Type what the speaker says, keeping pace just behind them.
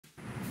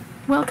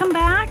Welcome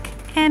back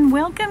and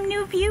welcome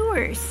new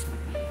viewers.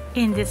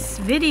 In this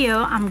video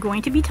I'm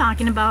going to be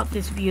talking about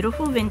this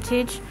beautiful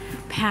vintage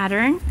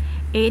pattern.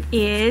 It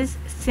is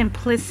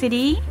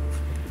Simplicity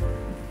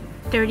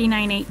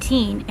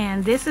 3918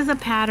 and this is a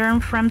pattern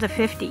from the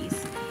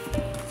 50s.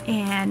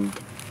 And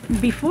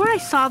before I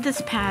saw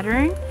this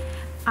pattern,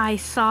 I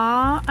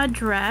saw a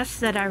dress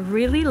that I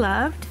really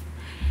loved,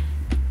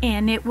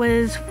 and it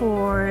was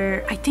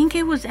for, I think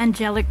it was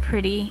Angelic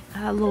Pretty,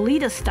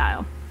 Lolita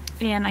style.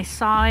 And I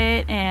saw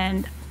it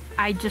and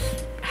I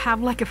just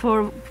have like a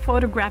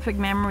photographic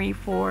memory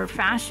for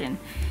fashion.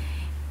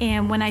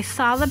 And when I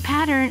saw the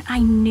pattern, I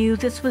knew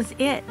this was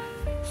it.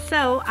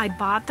 So I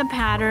bought the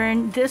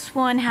pattern. This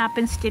one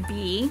happens to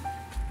be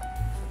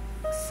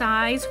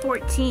size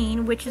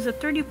 14, which is a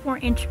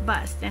 34-inch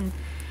bust.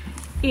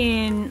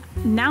 And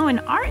now in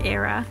our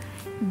era,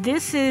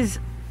 this is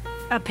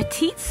a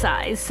petite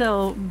size.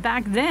 So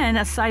back then,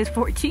 a size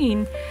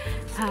 14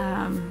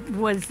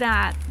 was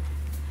that.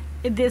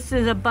 This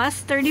is a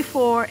bust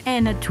 34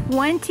 and a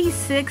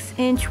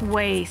 26-inch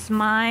waist.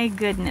 My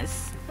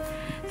goodness.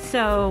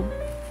 So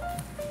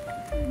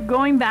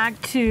going back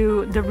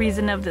to the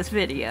reason of this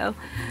video,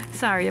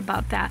 sorry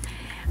about that.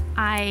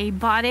 I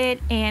bought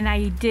it and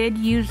I did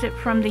use it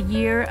from the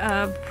year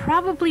of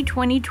probably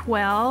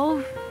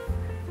 2012.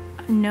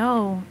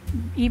 No,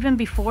 even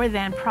before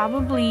then,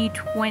 probably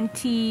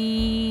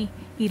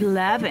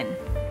 2011.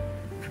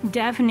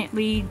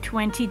 Definitely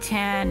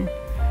 2010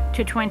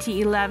 to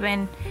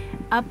 2011,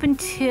 up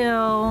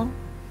until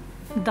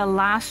the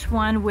last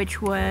one,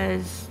 which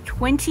was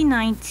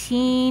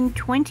 2019,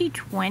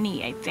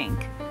 2020, I think.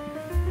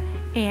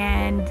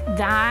 And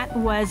that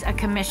was a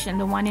commission,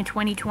 the one in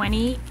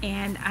 2020,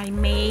 and I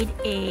made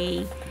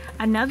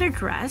another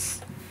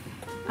dress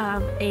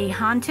of a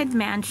Haunted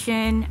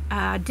Mansion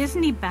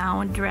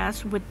Disneybound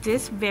dress with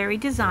this very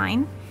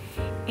design.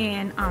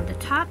 And on the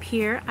top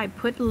here I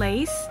put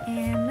lace,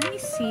 and let me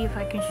see if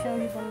I can show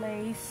you the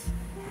lace.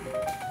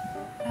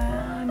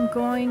 I'm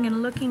going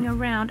and looking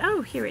around.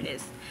 Oh, here it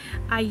is.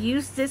 I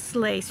used this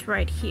lace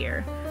right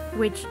here,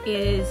 which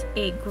is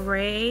a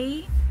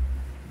gray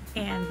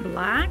and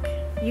black.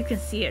 You can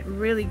see it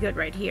really good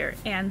right here.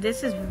 And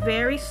this is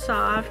very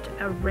soft,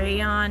 a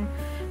rayon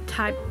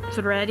type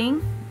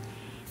threading.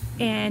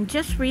 And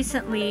just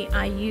recently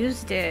I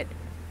used it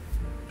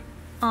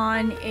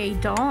on a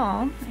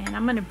doll, and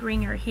I'm gonna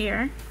bring her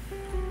here.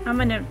 I'm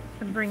gonna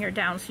bring her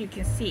down so you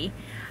can see.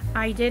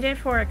 I did it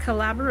for a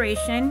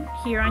collaboration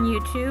here on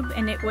YouTube,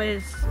 and it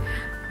was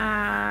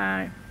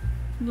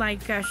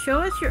like show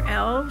us your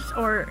elves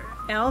or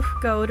elf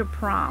go to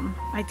prom.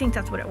 I think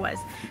that's what it was.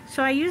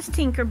 So I used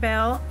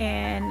Tinkerbell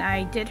and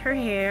I did her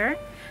hair.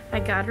 I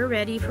got her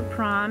ready for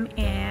prom,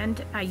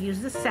 and I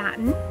used the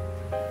satin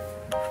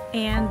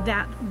and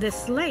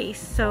this lace.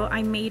 So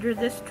I made her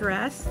this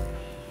dress,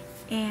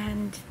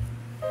 and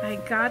I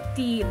got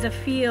the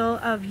feel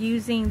of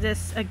using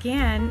this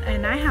again,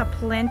 and I have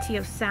plenty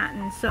of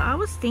satin. So I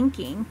was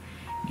thinking,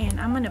 and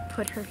I'm gonna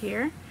put her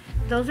here.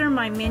 Those are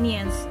my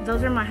minions.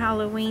 Those are my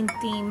Halloween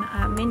theme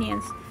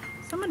minions.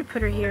 So I'm gonna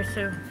put her here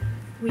so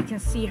we can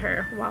see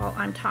her while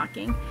I'm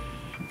talking.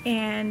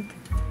 And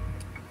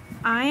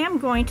I am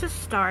going to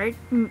start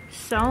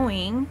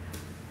sewing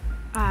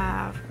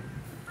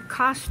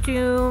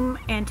costume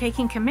and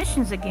taking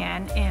commissions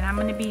again, and I'm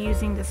gonna be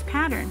using this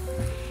pattern.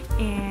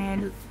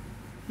 And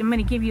I'm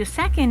going to give you a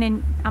second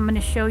and I'm going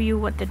to show you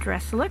what the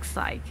dress looks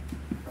like.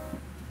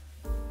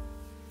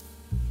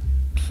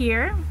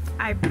 Here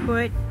I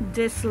put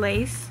this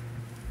lace,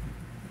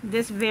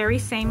 this very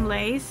same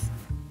lace,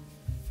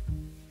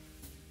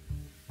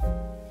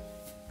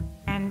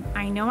 and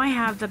I know I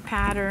have the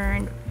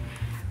pattern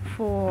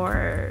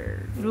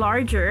for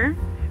larger,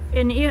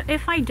 and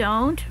if I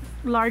don't,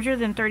 larger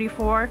than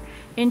 34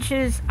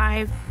 inches,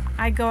 I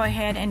go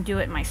ahead and do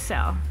it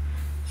myself.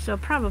 So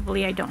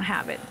probably I don't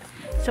have it.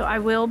 So I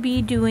will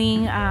be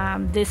doing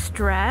this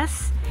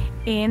dress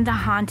in the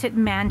Haunted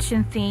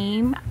Mansion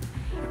theme,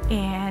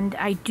 and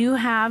I do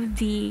have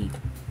the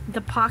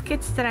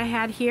pockets that I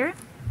had here,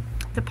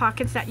 the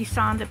pockets that you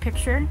saw in the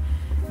picture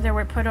that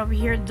were put over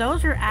here.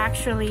 Those are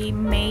actually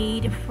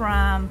made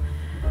from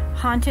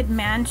Haunted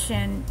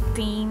Mansion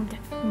themed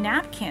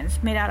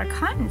napkins made out of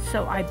cotton.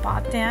 So I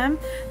bought them,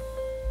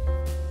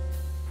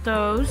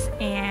 those,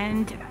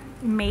 and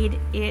made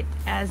it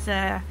as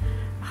a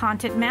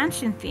Haunted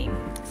Mansion theme.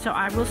 So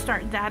I will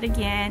start that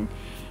again,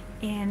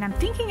 and I'm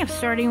thinking of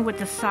starting with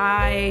the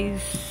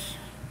size,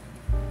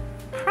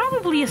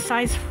 probably a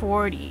size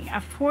 40, a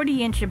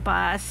 40-inch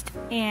bust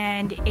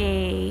and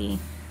a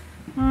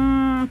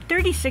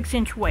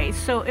 36-inch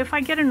waist. So if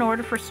I get an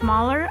order for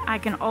smaller, I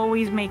can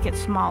always make it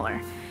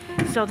smaller.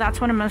 So that's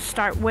what I'm going to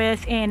start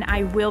with, and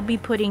I will be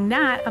putting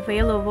that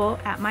available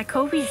at my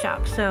Ko-fi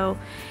shop. So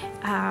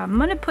I'm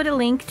going to put a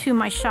link to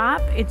my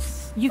shop.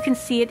 You can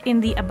see it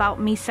in the About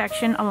Me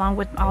section along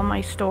with all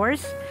my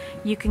stores.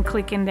 You can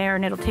click in there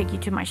and it'll take you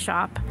to my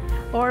shop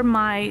or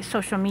my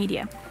social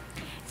media.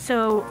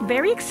 So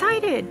very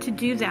excited to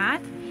do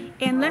that.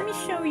 And let me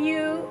show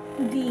you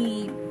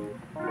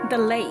the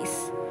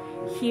lace.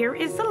 here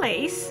is the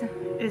lace.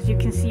 As you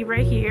can see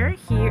right here,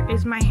 here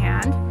is my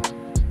hand.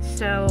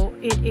 So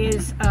it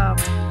is a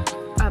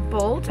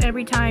bolt.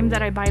 Every time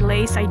that I buy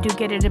lace, I do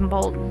get it in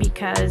bolt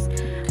because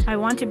I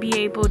want to be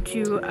able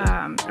to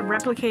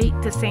replicate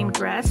the same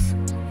dress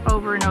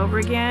over and over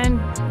again.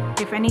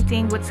 If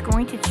anything, what's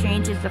going to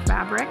change is the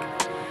fabric.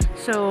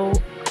 So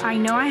I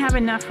know I have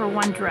enough for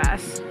one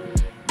dress,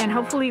 and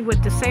hopefully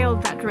with the sale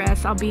of that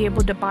dress, I'll be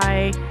able to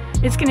buy,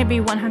 it's going to be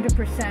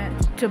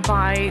 100% to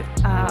buy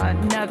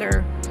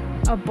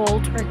a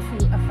bolt or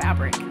two of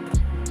fabric.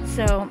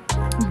 So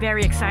I'm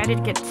very excited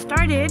to get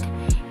started,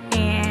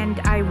 and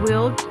I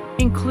will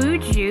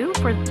include you,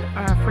 for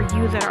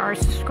you that are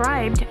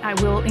subscribed, I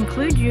will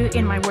include you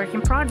in my work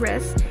in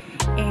progress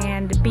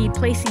and be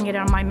placing it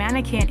on my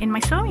mannequin in my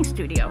sewing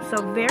studio.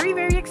 So very,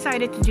 very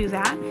excited to do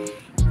that,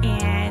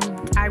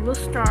 and I will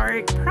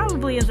start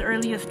probably as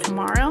early as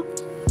tomorrow.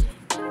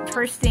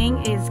 First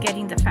thing is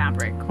getting the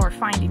fabric or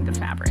finding the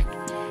fabric.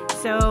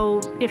 So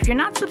if you're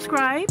not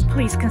subscribed,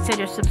 please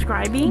consider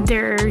subscribing.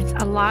 There's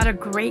a lot of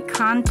great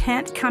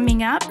content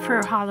coming up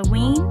for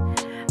Halloween.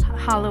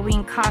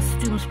 Halloween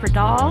costumes for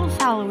dolls,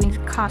 Halloween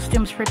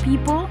costumes for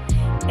people,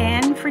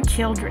 and for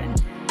children.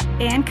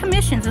 And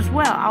commissions as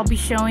well. I'll be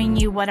showing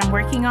you what I'm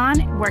working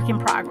on, work in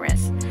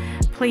progress.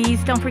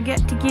 Please don't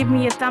forget to give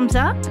me a thumbs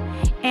up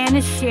and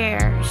a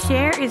share.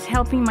 Share is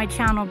helping my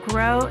channel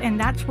grow, and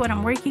that's what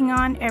I'm working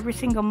on every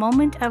single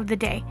moment of the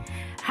day.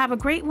 Have a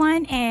great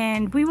one,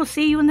 and we will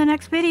see you in the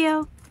next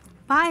video.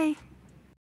 Bye.